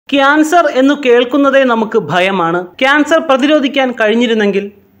Cancer എന്നു കേൾക്കുന്നതേ നമുക്ക് ഭയമാണ്. ക്യാൻസർ പ്രതിരോധിക്കാൻ കഴിഞ്ഞിരുന്നെങ്കിൽ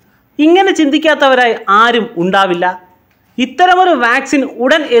ഇങ്ങനെ ചിന്തിക്കാത്തവരായി ആരും ഉണ്ടാവില്ല. ഇത്തരമൊരു വാക്സിൻ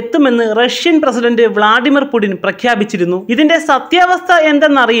ഉടൻ എത്തുമെന്ന് റഷ്യൻ പ്രസിഡന്റ് വ്ളാഡിമിർ പുടിൻ പ്രഖ്യാപിച്ചിരുന്നു. ഇതിൻ്റെ സത്യാവസ്ഥ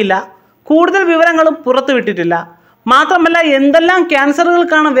എന്തെന്നറിയില്ല. കൂടുതൽ വിവരങ്ങളും പുറത്തുവിട്ടിട്ടില്ല. മാത്രമല്ല എന്തെല്ലാം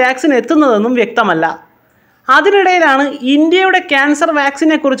ക്യാൻസറുകൾക്കാണ് വാക്സിൻ എത്തുന്നതെന്നും വ്യക്തമല്ല. അതിനിടയിലാണ് ഇന്ത്യയുടെ ക്യാൻസർ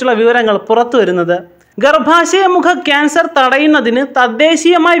വാക്സിനെ കുറിച്ചുള്ള വിവരങ്ങൾ പുറത്തു വരുന്നത്. ഗർഭാശയമുഖ ക്യാൻസർ തടയുന്നതിന്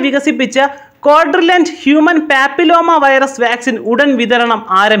തദ്ദേശീയമായി വികസിപ്പിച്ച ക്വാഡ്രിലന്റ് ഹ്യൂമൻ പാപ്പിലോമ വൈറസ് വാക്സിൻ ഉടൻ വിതരണം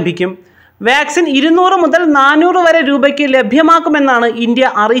ആരംഭിക്കും. വാക്സിൻ 200 മുതൽ 400 വരെ രൂപയ്ക്ക് ലഭ്യമാക്കുമെന്നാണ് ഇന്ത്യ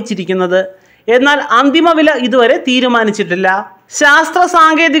അറിയിച്ചിരിക്കുന്നത്. എന്നാൽ അന്തിമ വില ഇതുവരെ തീരുമാനിച്ചിട്ടില്ല. ശാസ്ത്ര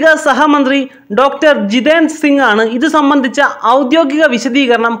സാങ്കേതിക സഹമന്ത്രി ഡോക്ടർ ജിതേന്ദ്ര സിംഗ് ആണ് ഇത് സംബന്ധിച്ച ഔദ്യോഗിക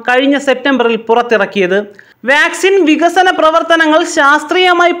വിശദീകരണം കഴിഞ്ഞ സെപ്റ്റംബറിൽ പുറത്തിറക്കിയത്. വാക്സിൻ വികസന പ്രവർത്തനങ്ങൾ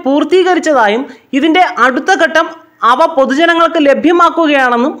ശാസ്ത്രീയമായി പൂർത്തീകരിച്ചതായും ഇതിന്റെ അടുത്ത ഘട്ടം അവ പൊതുജനങ്ങൾക്ക്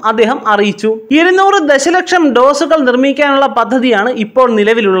ലഭ്യമാക്കുകയാണെന്നും അദ്ദേഹം അറിയിച്ചു. 200 ദശലക്ഷം ഡോസുകൾ നിർമ്മിക്കാനുള്ള പദ്ധതിയാണ് ഇപ്പോൾ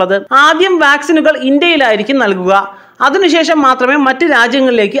നിലവിലുള്ളത്. ആദ്യം വാക്സിനുകൾ ഇന്ത്യയിലായിരിക്കും നൽകുക. അതിനുശേഷം മാത്രമേ മറ്റ്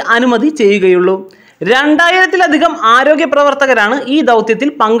രാജ്യങ്ങളിലേക്ക് അനുമതി ചെയ്യുകയുള്ളൂ. 2000-ലധികം ആരോഗ്യ പ്രവർത്തകരാണ് ഈ ദൗത്യത്തിൽ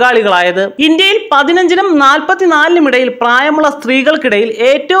പങ്കാളികളായത്. ഇന്ത്യയിൽ 15-നും 44-നും ഇടയിൽ പ്രായമുള്ള സ്ത്രീകൾക്കിടയിൽ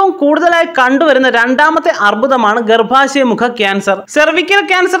ഏറ്റവും കൂടുതലായി കണ്ടുവരുന്ന രണ്ടാമത്തെ അർബുദമാണ് ഗർഭാശയമുഖ ക്യാൻസർ. സെർവിക്കൽ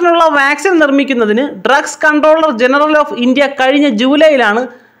ക്യാൻസറിനുള്ള വാക്സിൻ നിർമ്മിക്കുന്നതിന് drugs controller general of India കഴിഞ്ഞ ജൂലൈയിലാണ്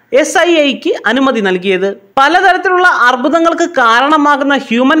SIAക്ക് അനുമതി നൽകിയത്. പലതരത്തിലുള്ള അർബുദങ്ങൾക്ക് കാരണമാകുന്ന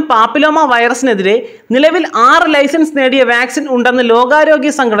ഹ്യൂമൻ പാപ്പിലോമ വൈറസിനെതിരെ നിലവിൽ 6 ലൈസൻസ് നേടിയ വാക്സിൻ ഉണ്ടെന്ന്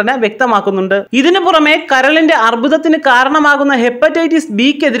ലോകാരോഗ്യ സംഘടന വ്യക്തമാക്കുന്നുണ്ട്. ഇതിനു പുറമെ കരളിന്റെ അർബുദത്തിന് കാരണമാകുന്ന ഹെപ്പറ്റൈറ്റിസ്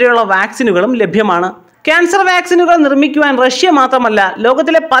ബിക്കെതിരെയുള്ള വാക്സിനുകളും ലഭ്യമാണ്. ക്യാൻസർ വാക്സിനുകൾ നിർമ്മിക്കുവാൻ റഷ്യ മാത്രമല്ല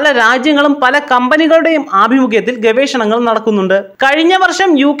ലോകത്തിലെ പല രാജ്യങ്ങളും പല കമ്പനികളുടെയും ആഭിമുഖ്യത്തിൽ ഗവേഷണങ്ങൾ നടക്കുന്നുണ്ട്. കഴിഞ്ഞ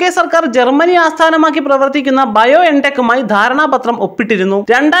വർഷം UK സർക്കാർ ജർമ്മനി ആസ്ഥാനമാക്കി പ്രവർത്തിക്കുന്ന ബയോഎൻടെക്കുമായി ധാരണാപത്രം ഒപ്പിട്ടിരുന്നു.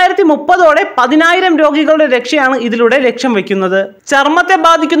 2030ഓടെ 10,000 രോഗികളുടെ രക്ഷയാണ് ഇതിലൂടെ ലക്ഷ്യം വെക്കുന്നത്. ചർമ്മത്തെ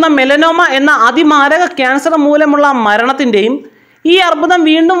ബാധിക്കുന്ന മെലനോമ എന്ന അതിമാരക ക്യാൻസർ മൂലമുള്ള മരണത്തിന്റെയും ഈ അർബുദം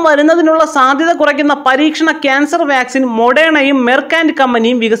വീണ്ടും വരുന്നതിനുള്ള സാധ്യത കുറയ്ക്കുന്ന പരീക്ഷണ ക്യാൻസർ വാക്സിൻ മൊഡേണയും മെർക്ക് ആൻഡ്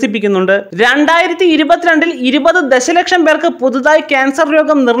കമ്പനിയും വികസിപ്പിക്കുന്നുണ്ട്. 2022-ൽ 20 ദശലക്ഷം പേർക്ക് പുതുതായി ക്യാൻസർ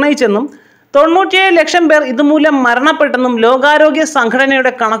രോഗം നിർണയിച്ചെന്നും 97 ലക്ഷം പേർ ഇതുമൂലം മരണപ്പെട്ടെന്നും ലോകാരോഗ്യ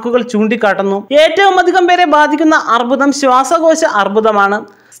സംഘടനയുടെ കണക്കുകൾ ചൂണ്ടിക്കാട്ടുന്നു. ഏറ്റവും അധികം പേരെ ബാധിക്കുന്ന അർബുദം ശ്വാസകോശ അർബുദമാണ്.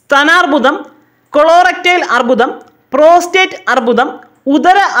 സ്തനാർബുദം, കൊളോറക്ടൈൽ അർബുദം, പ്രോസ്റ്റേറ്റ് അർബുദം,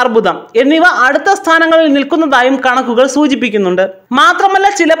 ഉദര അർബുദം എന്നിവ അടുത്ത സ്ഥാനങ്ങളിൽ നിൽക്കുന്നതായും കണക്കുകൾ സൂചിപ്പിക്കുന്നുണ്ട്. മാത്രമല്ല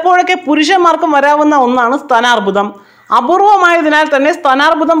ചിലപ്പോഴൊക്കെ പുരുഷന്മാർക്കും വരാവുന്ന ഒന്നാണ് സ്തനാർബുദം. അപൂർവമായതിനാൽ തന്നെ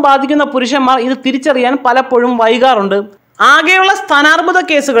സ്തനാർബുദം ബാധിക്കുന്ന പുരുഷന്മാർ ഇത് തിരിച്ചറിയാൻ പലപ്പോഴും വൈകാറുണ്ട്. ആകെയുള്ള സ്തനാർബുദ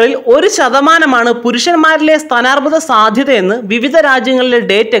കേസുകളിൽ 1% പുരുഷന്മാരിലെ സ്തനാർബുദ സാധ്യതയെന്ന് വിവിധ രാജ്യങ്ങളിലെ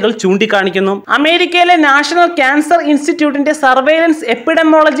ഡേറ്റകൾ ചൂണ്ടിക്കാണിക്കുന്നു. അമേരിക്കയിലെ നാഷണൽ ക്യാൻസർ ഇൻസ്റ്റിറ്റ്യൂട്ടിന്റെ surveillance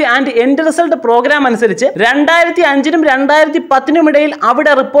എപ്പിഡെമോളജി and end result programme അനുസരിച്ച് 2005-നും 2010-നും ഇടയിൽ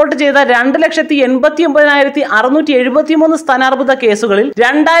അവിടെ റിപ്പോർട്ട് ചെയ്ത 2,89,673 സ്തനാർബുദ കേസുകളിൽ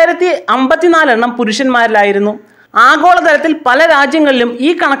 2054 എണ്ണം പുരുഷന്മാരിലായിരുന്നു. ആഗോളതലത്തിൽ പല രാജ്യങ്ങളിലും ഈ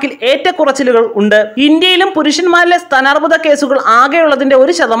കണക്കിൽ ഏറ്റക്കുറച്ചിലുകൾ ഉണ്ട്. ഇന്ത്യയിലും പുരുഷന്മാരിലെ സ്തനാർബുദ കേസുകൾ ആകെയുള്ളതിന്റെ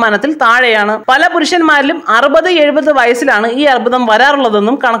 1%-ൽ താഴെയാണ്. പല പുരുഷന്മാരിലും 60-70 വയസ്സിലാണ് ഈ അർബുദം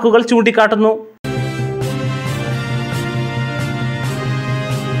വരാറുള്ളതെന്നും കണക്കുകൾ ചൂണ്ടിക്കാട്ടുന്നു.